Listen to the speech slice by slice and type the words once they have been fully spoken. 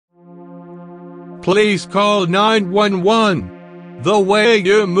Please call 911. The way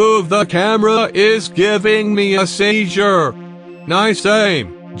you move the camera is giving me a seizure. Nice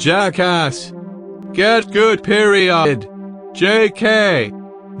aim, jackass. Get good period.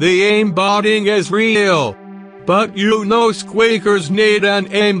 JK. The aimbotting is real. But you know squeakers need an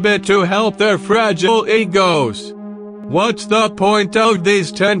aimbot to help their fragile egos. What's the point of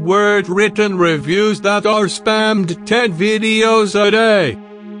these 10-word written reviews that are spammed 10 videos a day?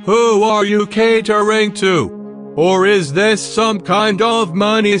 Who are you catering to? Or is this some kind of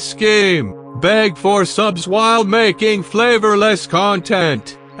money scheme? Beg for subs while making flavorless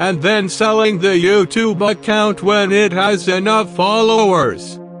content, and then selling the YouTube account when it has enough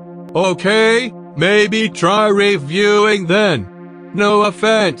followers. Okay, maybe try reviewing then. No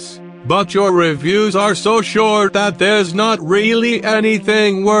offense, but your reviews are so short that there's not really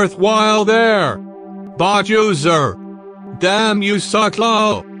anything worthwhile there. Bot user. Damn, you suck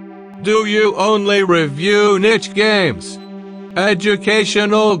lol. Do you only review niche games?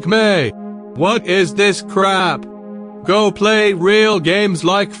 Educational gmeh. What is this crap? Go play real games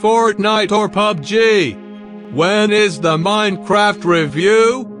like Fortnite or PUBG. When is the Minecraft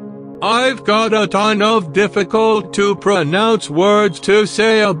review? I've got a ton of difficult to pronounce words to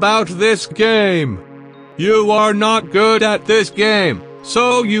say about this game. You are not good at this game,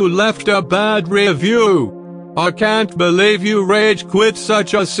 so you left a bad review. I can't believe you rage quit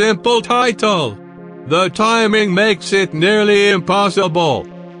such a simple title. The timing makes it nearly impossible.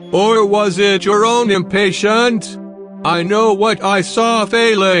 Or was it your own impatience? I know what I saw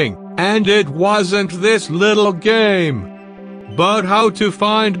failing, and it wasn't this little game. But how to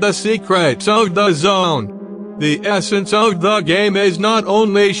find the secrets of the zone? The essence of the game is not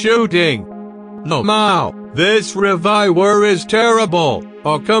only shooting. No, this reviewer is terrible,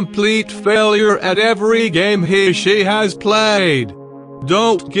 a complete failure at every game she has played.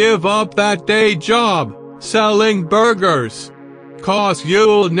 Don't give up that day job, selling burgers. 'Cause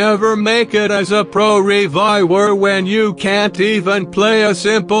you'll never make it as a pro reviewer when you can't even play a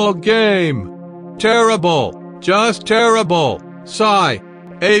simple game. Terrible, just terrible. Sigh.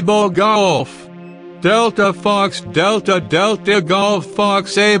 Able Golf. Delta Fox Delta Delta Golf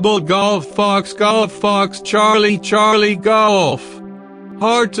Fox Able Golf Fox Golf Fox Charlie Charlie Golf.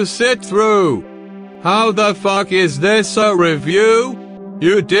 Hard to sit through. How the fuck is this a review?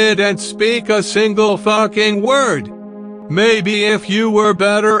 You didn't speak a single fucking word. Maybe if you were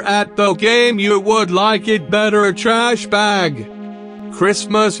better at the game you would like it better, trash bag.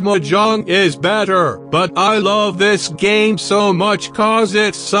 Christmas Mahjong is better, but I love this game so much 'cause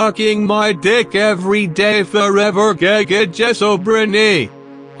it's sucking my dick every day forever. Gege Jesobrini.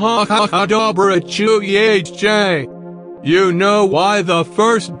 Ha ha ha dobra J. You know why the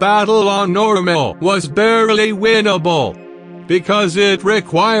first battle on normal was barely winnable? Because it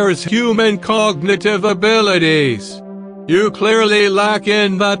requires human cognitive abilities. You clearly lack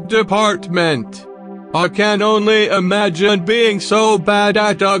in that department. I can only imagine being so bad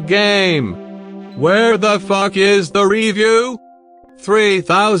at a game. Where the fuck is the review?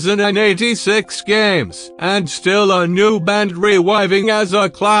 3086 games, and still a new band reviving as a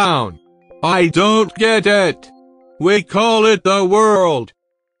clown. I don't get it. We call it the world.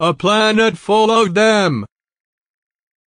 A planet full of them.